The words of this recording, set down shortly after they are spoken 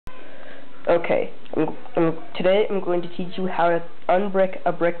Okay, today I'm going to teach you how to unbrick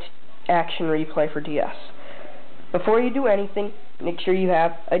a bricked action replay for DS. Before you do anything, make sure you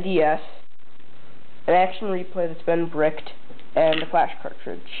have a DS, an action replay that's been bricked, and a flash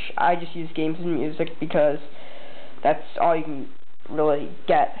cartridge. I just use games and music because that's all you can really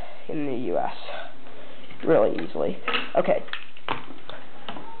get in the US really easily. Okay,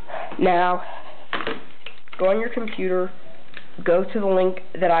 now go on your computer, go to the link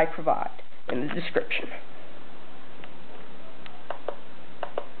that I provide in the description.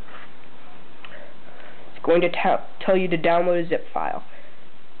 It's going to tell you to download a zip file.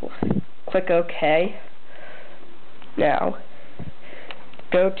 Click OK. Now,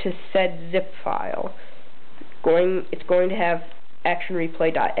 go to said zip file. It's going to have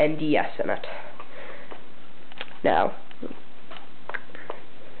actionreplay.nds in it. Now,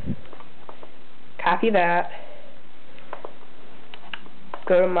 copy that.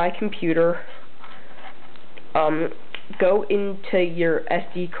 Go to my computer, go into your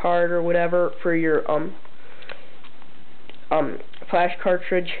SD card or whatever for your flash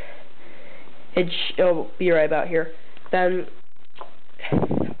cartridge. It'll be right about here. Then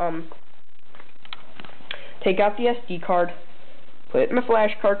take out the SD card, put it in the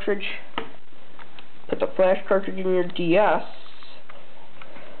flash cartridge, put the flash cartridge in your DS.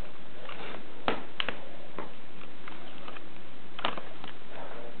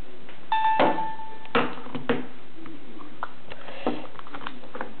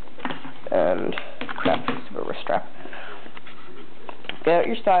 And crap, it's a rubber strap. Get out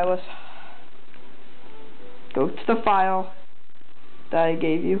your stylus. Go to the file that I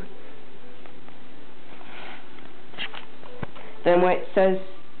gave you. Then when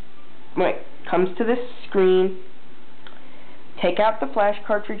it comes to this screen, take out the flash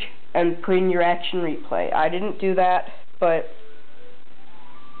cartridge and put in your action replay. I didn't do that, but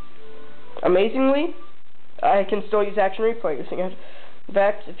amazingly, I can still use action replay using it. In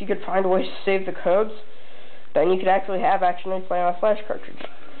fact, if you could find a way to save the codes, then you could actually have action replay on a flash cartridge.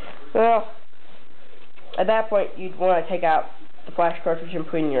 Well, at that point, you'd want to take out the flash cartridge and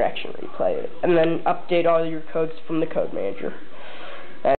put in your action replay, and then update all your codes from the code manager.